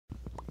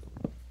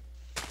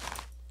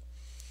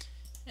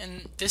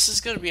And this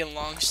is going to be a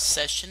long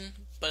session,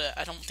 but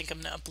I don't think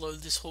I'm going to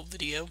upload this whole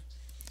video.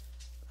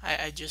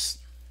 I just,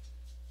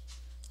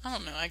 I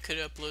don't know, I could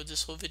upload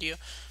this whole video,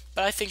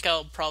 but I think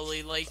I'll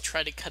probably like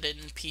try to cut it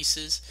in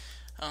pieces,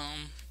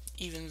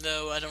 even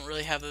though I don't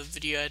really have a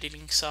video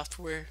editing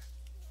software,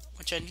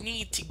 which I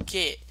need to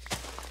get.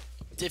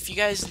 If you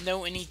guys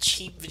know any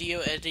cheap video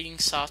editing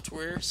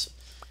softwares,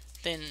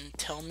 then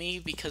tell me,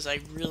 because I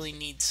really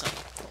need some,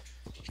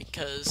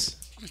 because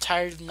I'm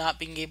tired of not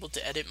being able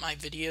to edit my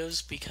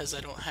videos because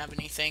I don't have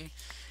anything.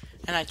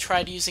 And I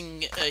tried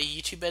using a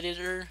YouTube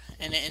editor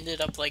and it ended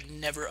up like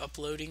never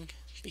uploading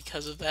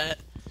because of that.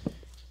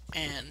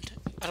 And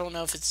I don't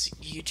know if it's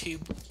the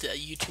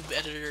YouTube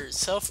editor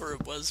itself, or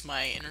it was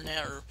my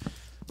internet, or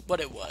what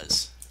it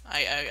was.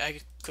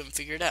 I couldn't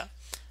figure it out.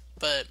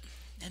 But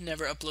it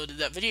never uploaded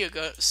that video,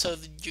 so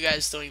you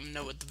guys don't even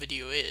know what the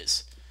video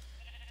is.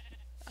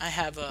 I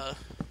have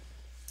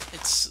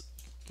it's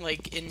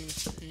like in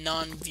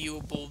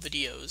non-viewable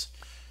videos,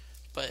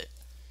 but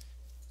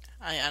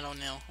I don't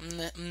know.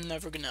 I'm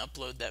never gonna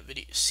upload that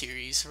video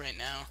series right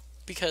now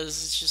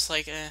because it's just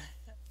like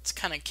it's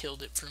kind of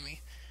killed it for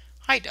me.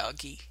 Hi,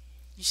 doggy.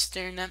 You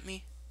staring at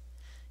me?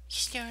 You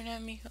staring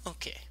at me?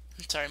 Okay.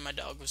 I'm sorry, my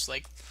dog was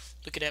like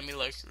looking at me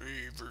like,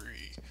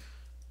 Avery,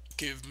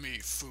 give me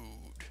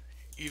food,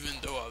 even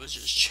though I was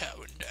just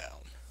chowing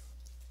down.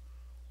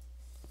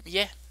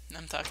 Yeah,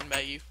 I'm talking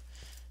about you.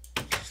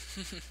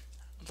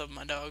 I love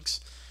my dogs.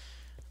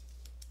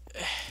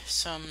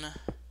 So I'm gonna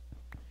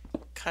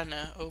kind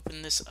of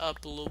open this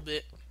up a little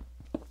bit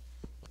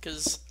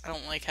because I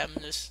don't like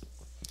having this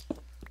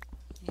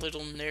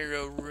little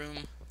narrow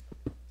room.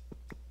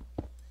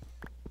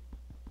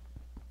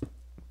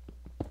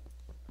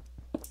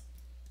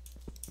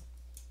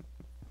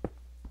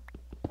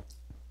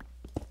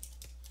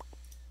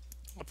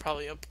 I'll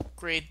probably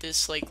upgrade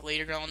this like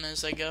later on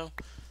as I go,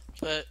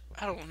 but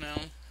I don't know.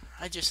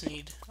 I just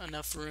need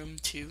enough room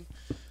to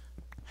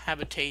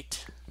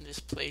habitate this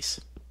place.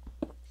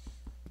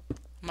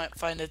 Might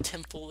find a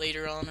temple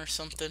later on or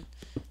something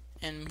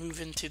and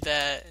move into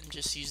that and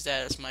just use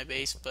that as my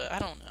base, but I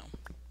don't know.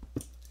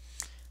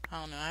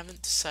 I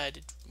haven't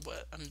decided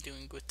what I'm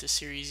doing with the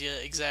series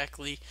yet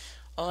exactly.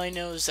 All I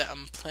know is that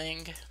I'm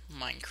playing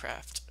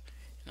Minecraft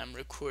and I'm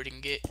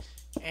recording it,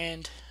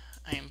 and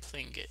I am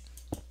playing it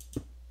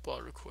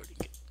while recording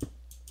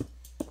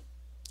it.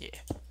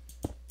 Yeah.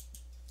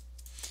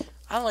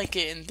 I like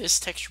it in this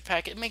texture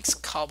pack. It makes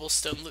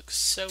cobblestone look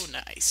so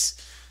nice.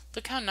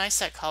 Look how nice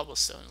that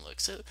cobblestone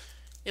looks.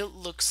 It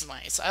looks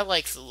nice. I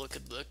like the look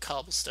of the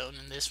cobblestone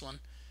in this one.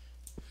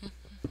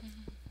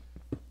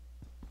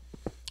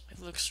 It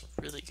looks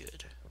really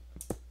good.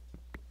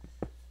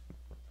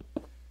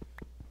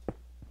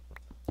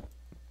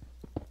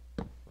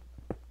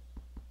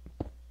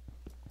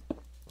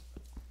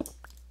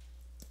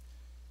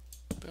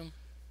 Boom,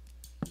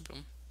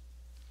 boom,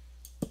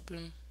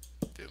 boom,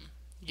 boom.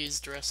 Use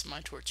the rest of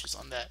my torches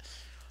on that.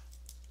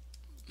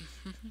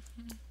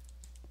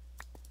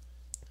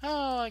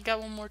 Oh, I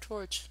got one more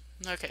torch.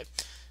 Okay.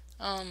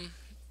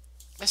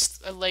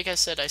 Like I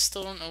said, I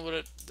still don't know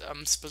what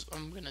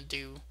I'm gonna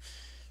do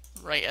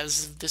right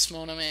as of this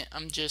moment.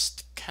 I'm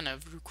just kind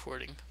of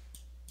recording.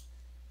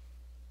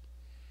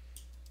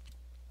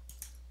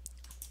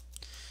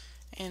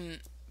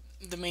 And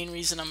the main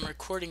reason I'm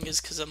recording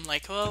is because I'm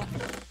like, well,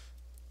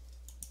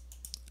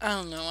 I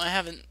don't know, I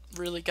haven't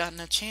really gotten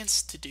a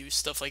chance to do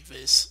stuff like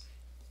this.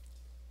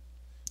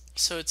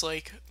 So it's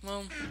like,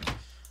 well,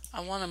 I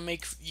want to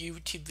make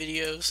YouTube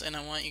videos and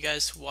I want you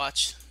guys to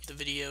watch the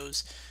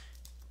videos,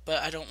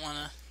 but I don't want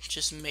to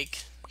just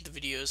make the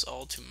videos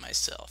all to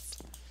myself.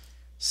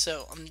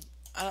 So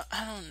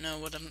I don't know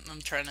what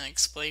I'm trying to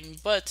explain,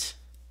 but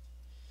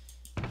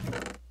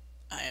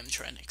I am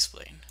trying to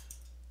explain.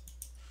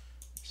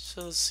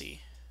 So let's see.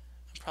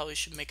 I probably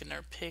should make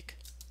another pick,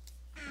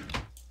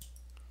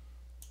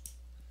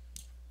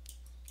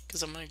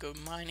 because I'm gonna go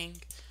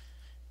mining,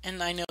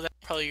 and I know that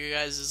probably your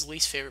guys'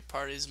 least favorite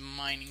part is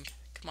mining.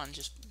 Come on,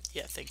 just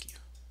yeah, thank you.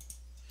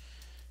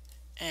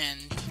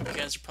 And you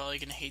guys are probably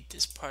gonna hate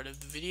this part of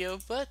the video,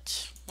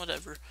 but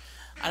whatever.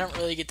 I don't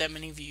really get that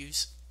many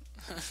views.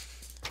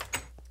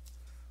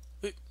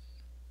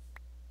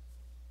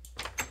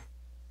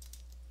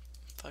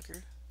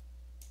 Fucker.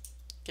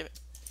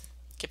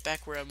 Get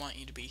back where I want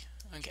you to be.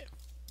 Okay.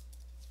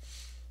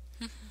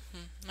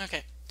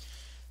 Okay.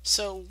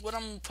 So what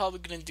I'm probably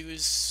gonna do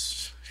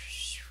is,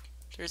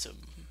 there's a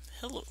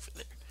hill over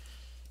there.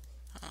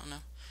 I don't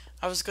know.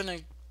 I was gonna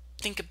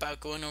think about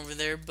going over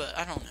there, but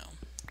I don't know.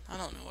 I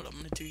don't know what I'm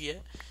gonna do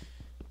yet.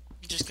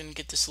 I'm just gonna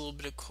get this little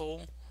bit of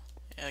coal.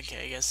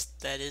 Okay, I guess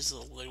that is a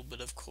little bit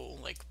of coal,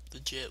 like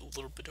legit a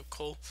little bit of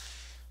coal.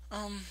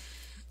 I'm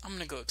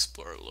gonna go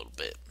explore a little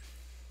bit.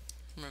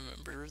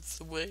 Remember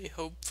the way,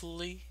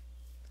 hopefully.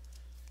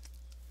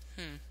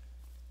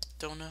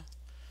 Don't know.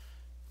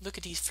 Look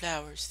at these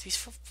flowers.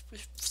 These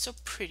so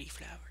pretty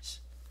flowers.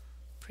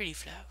 Pretty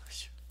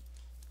flowers.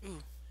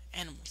 Ooh,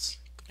 animals.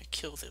 Gonna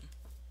kill them.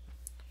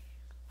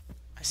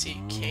 I see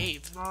a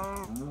cave.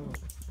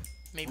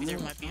 Maybe there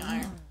might be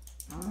iron.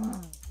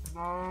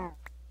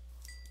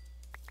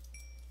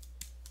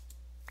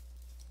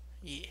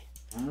 Yeah.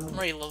 I'm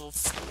already level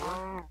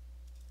 4.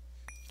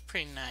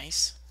 Pretty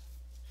nice.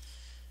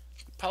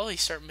 Probably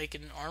start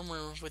making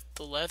armor with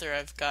the leather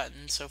I've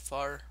gotten so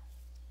far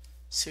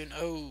soon.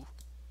 Oh,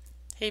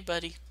 hey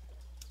buddy.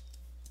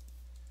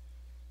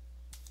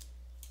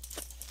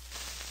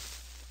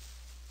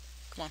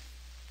 Come on.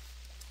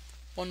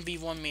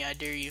 1v1 me, I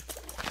dare you.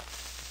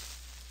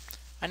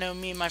 I know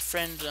me and my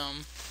friend,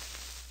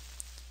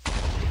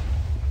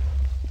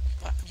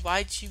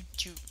 why'd you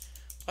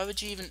why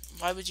would you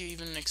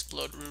even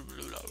explode?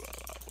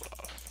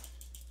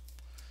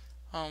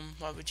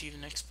 Why would you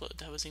even explode?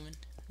 That was even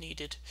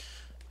needed.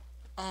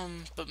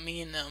 But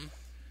me and,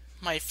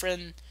 my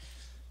friend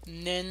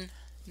Nin,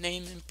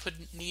 name input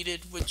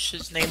needed, which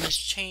his name has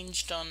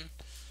changed on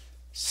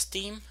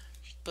Steam,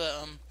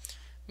 but,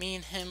 me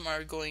and him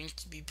are going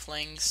to be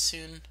playing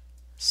soon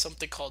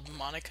something called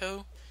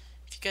Monaco.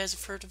 If you guys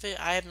have heard of it,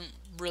 I haven't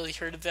really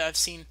heard of it. I've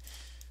seen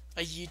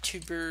a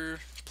YouTuber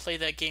play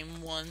that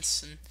game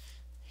once, and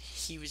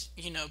he was,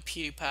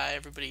 PewDiePie.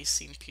 Everybody's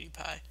seen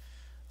PewDiePie.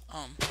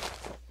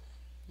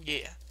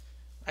 Yeah,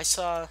 I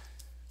saw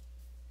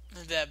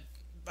that.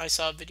 I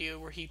saw a video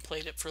where he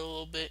played it for a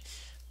little bit,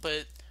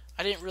 but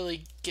I didn't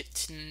really get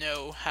to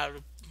know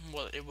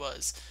what it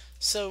was.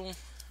 So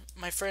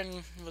my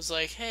friend was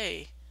like,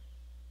 "Hey,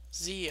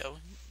 Zeo,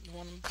 you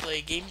want to play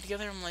a game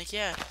together?" I'm like,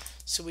 "Yeah."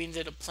 So we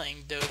ended up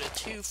playing Dota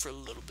 2 for a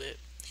little bit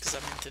because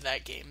I'm into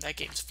that game. That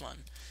game's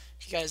fun.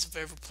 If you guys have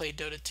ever played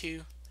Dota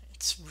 2,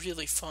 it's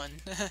really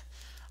fun.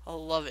 I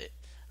love it.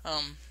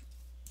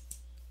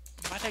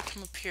 Why'd I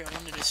come up here? I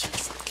wanted to search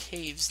for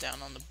caves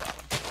down on the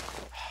bottom.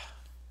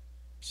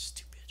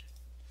 Stupid.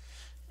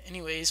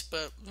 Anyways,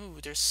 but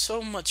ooh, there's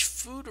so much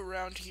food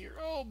around here.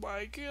 Oh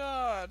my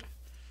god.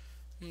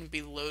 I'm gonna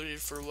be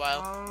loaded for a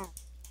while.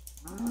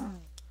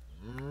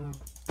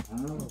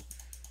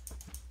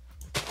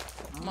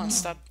 Come on,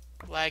 stop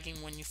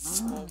lagging when you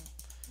fall.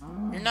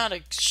 You're not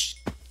a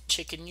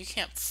chicken. You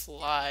can't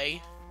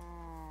fly.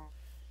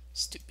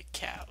 Stupid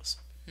cows.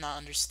 Not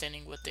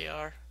understanding what they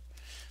are.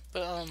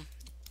 But,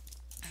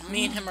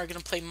 me and him are gonna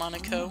play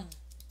Monaco.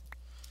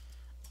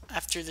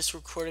 After this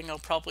recording, I'll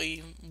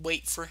probably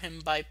wait for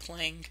him by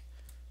playing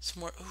some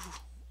more.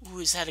 Ooh,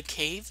 is that a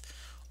cave?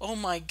 Oh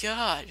my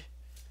god.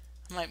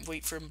 I might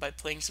wait for him by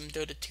playing some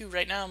Dota 2.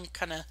 Right now, I'm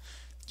kind of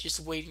just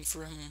waiting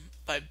for him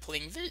by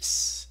playing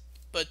this.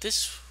 But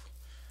this,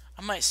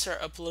 I might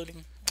start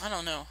uploading. I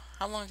don't know.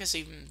 How long has it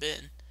even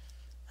been?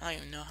 I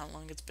don't even know how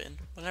long it's been.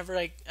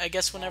 I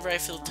guess whenever I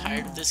feel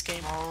tired of this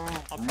game,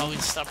 I'll probably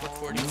stop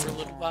recording for a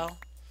little while.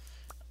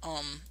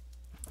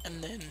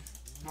 And then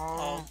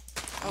oh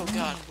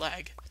god,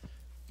 lag.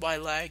 Why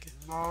lag?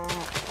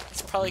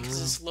 It's probably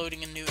because it's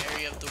loading a new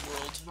area of the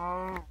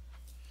world.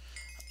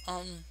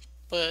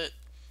 But,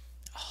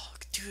 oh,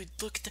 dude,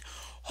 look at the,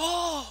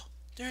 oh,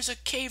 there's a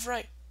cave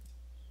right.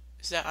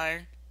 Is that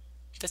iron?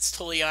 That's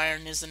totally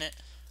iron, isn't it?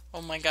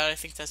 Oh my god, I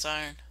think that's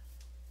iron.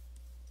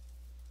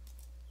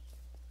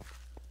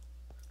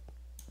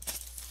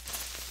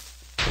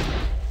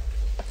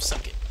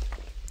 Suck it.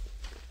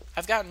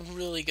 I've gotten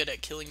really good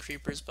at killing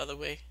creepers, by the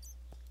way.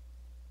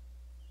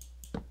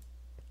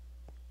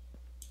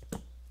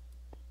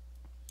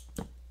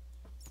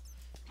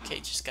 Okay,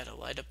 just gotta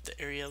light up the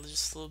area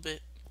just a little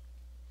bit.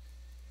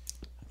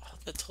 Oh,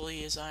 that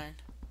totally is iron.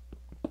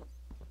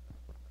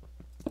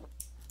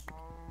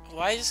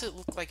 Why does it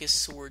look like a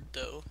sword,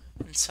 though,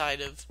 inside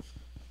of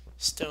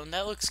stone?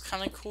 That looks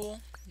kind of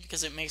cool,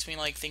 because it makes me,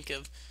 like, think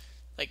of,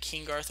 like,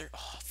 King Arthur.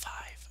 Oh,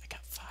 5. I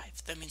got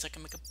 5. That means I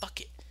can make a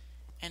bucket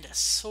and a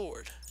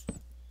sword.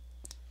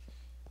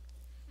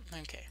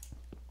 Okay.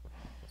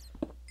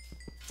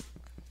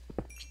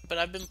 But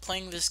I've been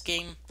playing this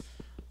game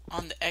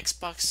on the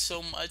Xbox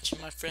so much,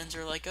 and my friends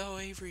are like, "Oh,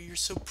 Avery, you're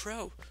so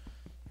pro.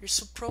 You're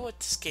so pro at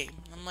this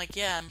game." I'm like,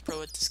 "Yeah, I'm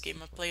pro at this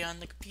game. I play on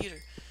the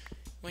computer."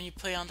 When you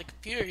play on the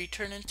computer, you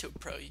turn into a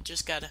pro. You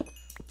just gotta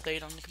play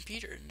it on the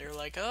computer. And they're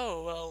like,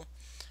 "Oh, well,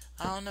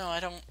 I don't know.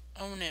 I don't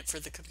own it for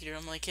the computer."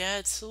 I'm like, "Yeah,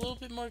 it's a little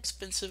bit more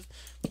expensive,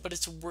 but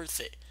it's worth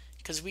it.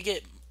 Because we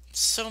get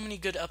so many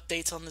good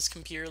updates on this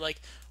computer.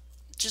 Like,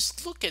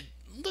 just look at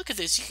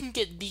this. You can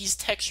get these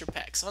texture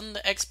packs. On the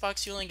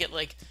Xbox, you only get,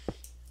 like,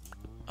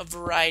 a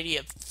variety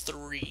of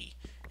 3.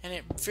 And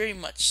it very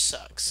much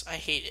sucks. I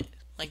hate it.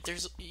 Like,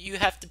 you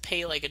have to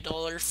pay, like,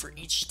 $1 for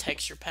each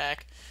texture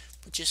pack,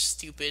 which is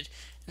stupid.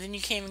 And then you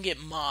can't even get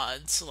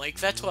mods. Like,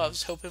 that's what I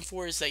was hoping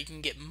for, is that you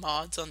can get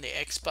mods on the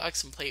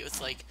Xbox and play it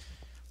with, like,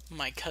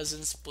 my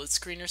cousin's split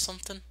screen or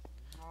something.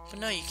 But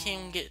no, you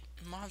can't even get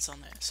mods on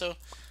that. So,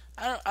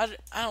 I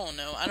don't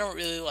know. I don't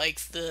really like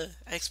the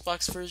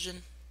Xbox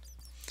version.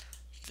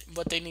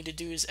 What they need to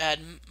do is add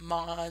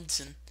mods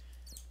and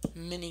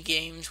mini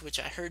games, which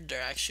I heard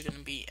they're actually going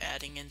to be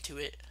adding into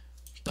it.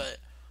 But,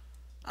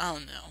 I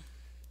don't know.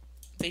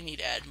 They need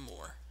to add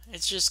more.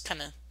 It's just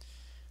kind of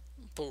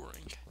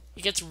boring.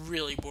 It gets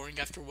really boring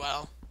after a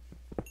while.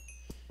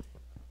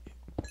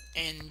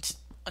 And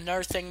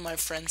another thing my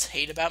friends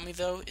hate about me,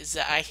 though, is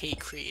that I hate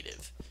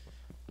creative.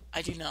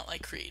 I do not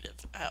like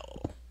creative at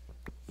all.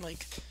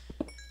 Like,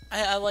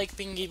 I like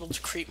being able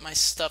to create my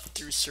stuff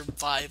through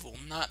survival,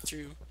 not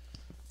through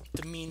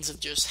the means of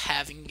just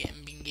having it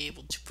and being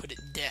able to put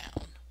it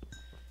down.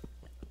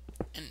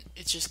 And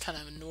it just kind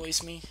of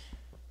annoys me.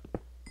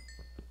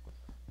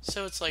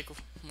 So it's like,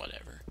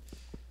 whatever.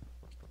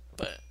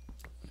 But,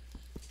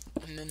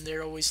 and then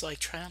they're always like,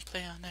 trying to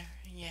play on there.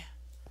 Yeah.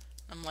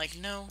 I'm like,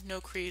 no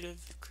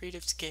creative.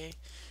 Creative's gay.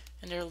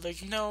 And they're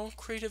like, no,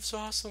 creative's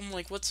awesome.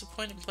 Like, what's the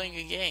point in playing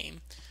a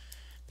game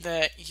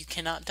that you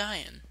cannot die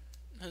in?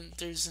 And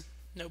there's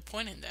no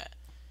point in that.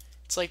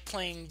 It's like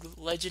playing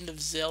Legend of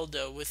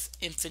Zelda with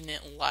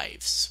infinite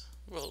lives.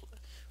 Well,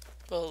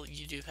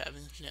 you do have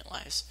infinite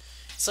lives.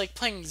 It's like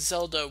playing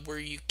Zelda where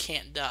you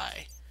can't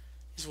die,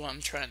 is what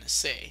I'm trying to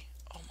say.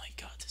 Oh my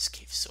god, this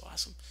cave is so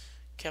awesome.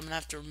 Okay, I'm gonna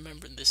have to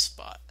remember this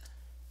spot.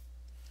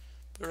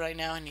 But right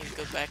now I need to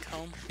go back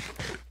home.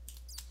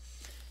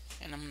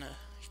 And I'm gonna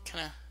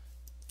kind of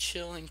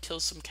chill and kill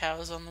some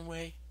cows on the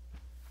way.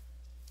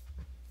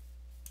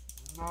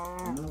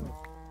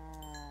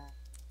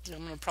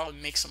 I'm gonna probably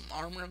make some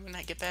armor when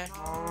I get back.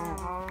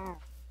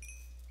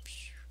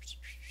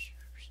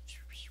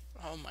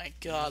 Oh my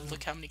god,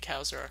 look how many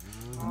cows there are.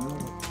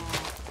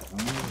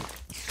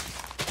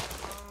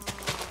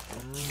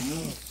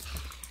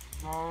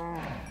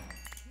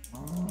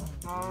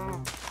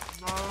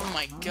 Oh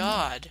my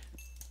god.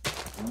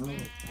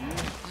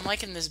 I'm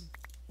liking this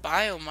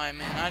biome,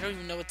 man. I don't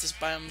even know what this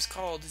biome is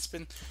called. It's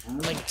been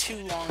like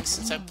too long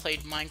since I've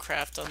played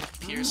Minecraft on the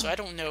computer, so I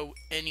don't know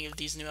any of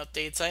these new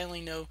updates. I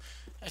only know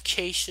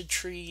acacia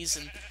trees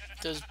and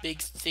those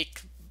big,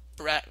 thick,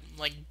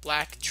 like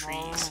black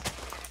trees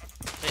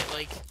that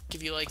like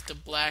give you like the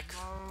black.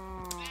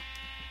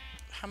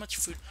 How much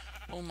food?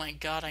 Oh my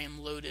god, I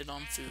am loaded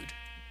on food.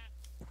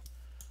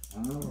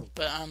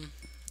 But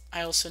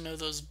I also know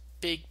those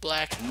big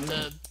black,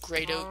 the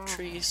great oak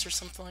trees or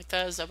something like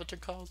that. Is that what they're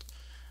called?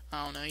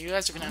 I don't know. You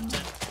guys are gonna have to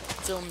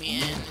fill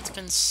me in. It's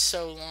been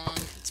so long.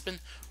 It's been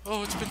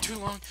too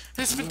long.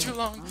 It's been too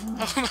long.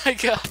 Oh my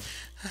god.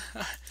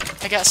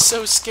 I got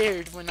so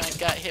scared when I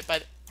got hit by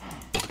the...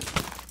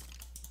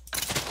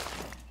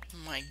 Oh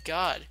my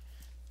god.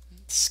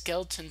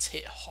 Skeletons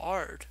hit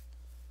hard.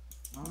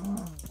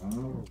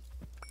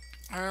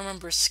 I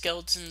remember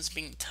skeletons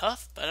being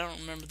tough, but I don't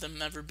remember them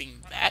ever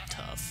being that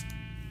tough.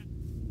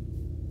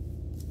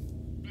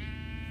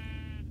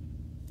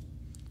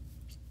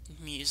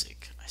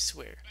 Music, I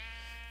swear.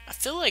 I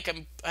feel like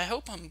I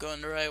hope I'm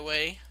going the right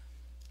way.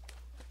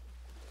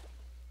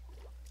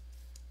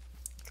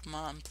 Come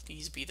on,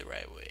 please be the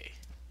right way.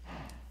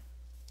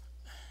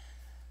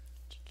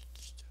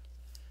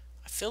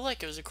 I feel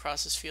like it was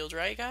across this field,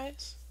 right,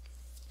 guys?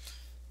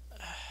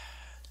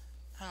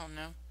 I don't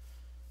know.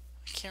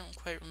 I can't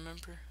quite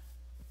remember.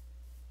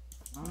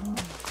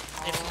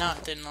 If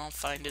not, then I'll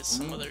find it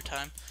some other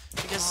time.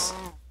 Because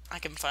I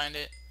can find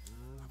it.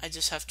 I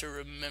just have to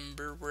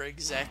remember where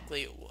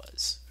exactly it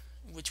was.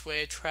 Which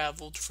way I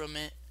traveled from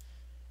it.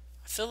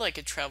 I feel like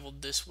I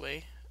traveled this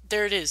way.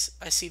 There it is.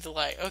 I see the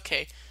light.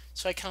 Okay.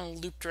 So I kind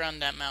of looped around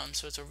that mountain,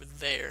 so it's over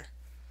there.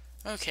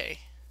 Okay.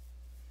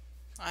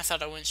 I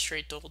thought I went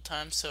straight the whole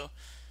time, so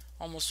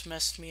almost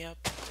messed me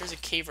up. There's a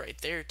cave right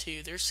there,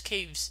 too. There's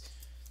caves.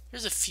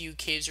 There's a few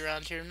caves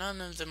around here.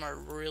 None of them are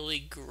really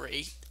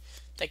great.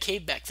 That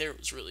cave back there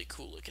was really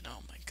cool looking.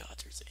 Oh my god,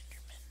 there's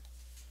Enderman.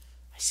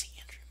 I see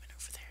Enderman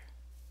over there.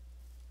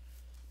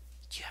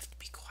 You have to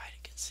be quiet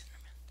against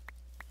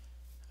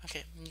Enderman.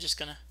 Okay, I'm just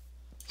gonna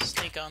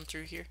snake on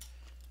through here.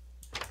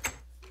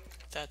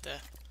 Without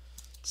the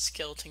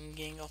skeleton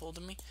getting a hold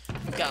of me.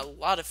 I've got a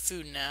lot of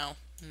food now.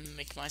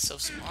 Make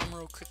myself some armor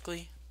real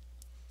quickly.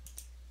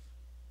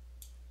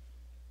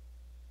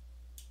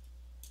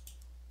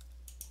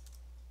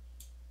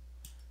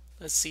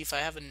 Let's see if I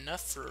have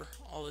enough for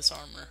all this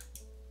armor.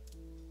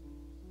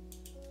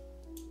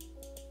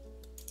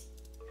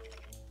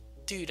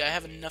 Dude, I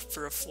have enough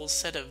for a full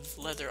set of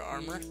leather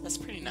armor. That's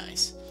pretty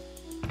nice.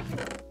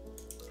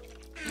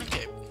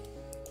 Okay.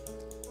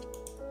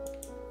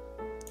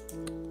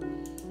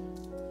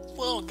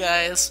 Well,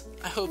 guys,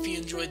 I hope you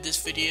enjoyed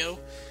this video.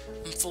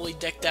 I'm fully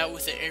decked out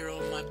with an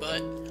arrow in my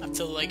butt. I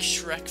feel like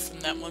Shrek from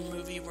that one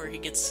movie where he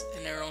gets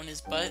an arrow in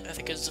his butt. I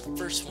think it was the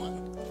first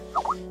one.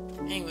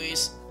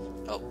 Anyways,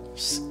 oh,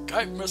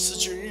 Skype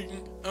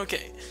messaging.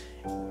 Okay.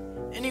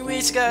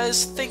 Anyways,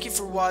 guys, thank you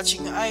for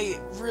watching. I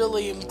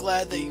really am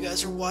glad that you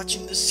guys are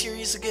watching this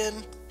series again.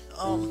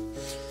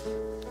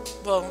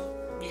 Well,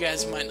 you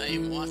guys might not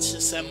even watch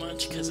this that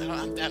much because I don't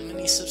have that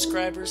many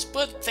subscribers,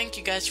 but thank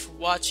you guys for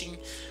watching.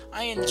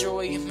 I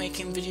enjoy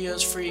making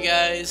videos for you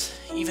guys,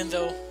 even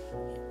though,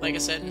 like I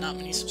said, not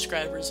many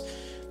subscribers,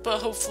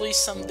 but hopefully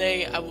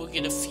someday I will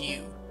get a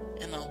few,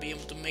 and I'll be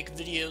able to make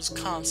videos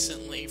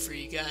constantly for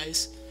you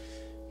guys.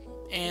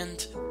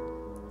 And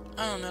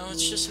I don't know,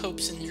 it's just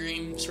hopes and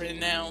dreams right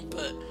now,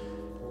 but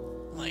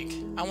like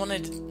I want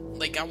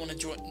to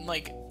join,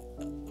 like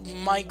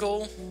my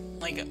goal,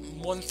 like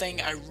one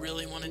thing I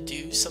really want to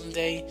do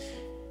someday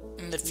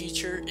in the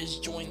future is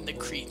join the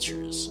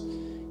creatures,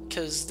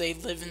 because they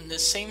live in the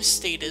same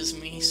state as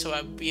me, so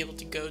I would be able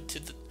to go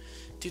to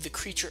do the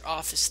creature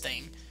office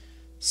thing.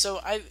 So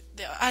I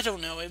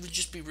don't know, it would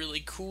just be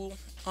really cool.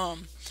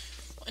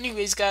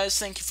 Anyways, guys,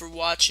 thank you for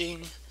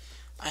watching.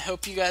 I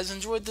hope you guys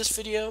enjoyed this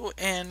video,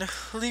 and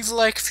leave a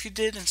like if you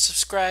did, and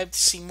subscribe to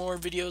see more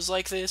videos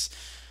like this.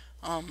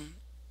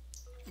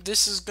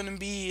 This is gonna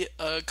be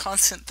a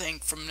constant thing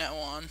from now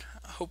on,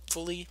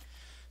 hopefully.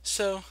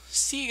 So,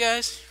 see you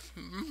guys.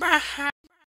 Bye.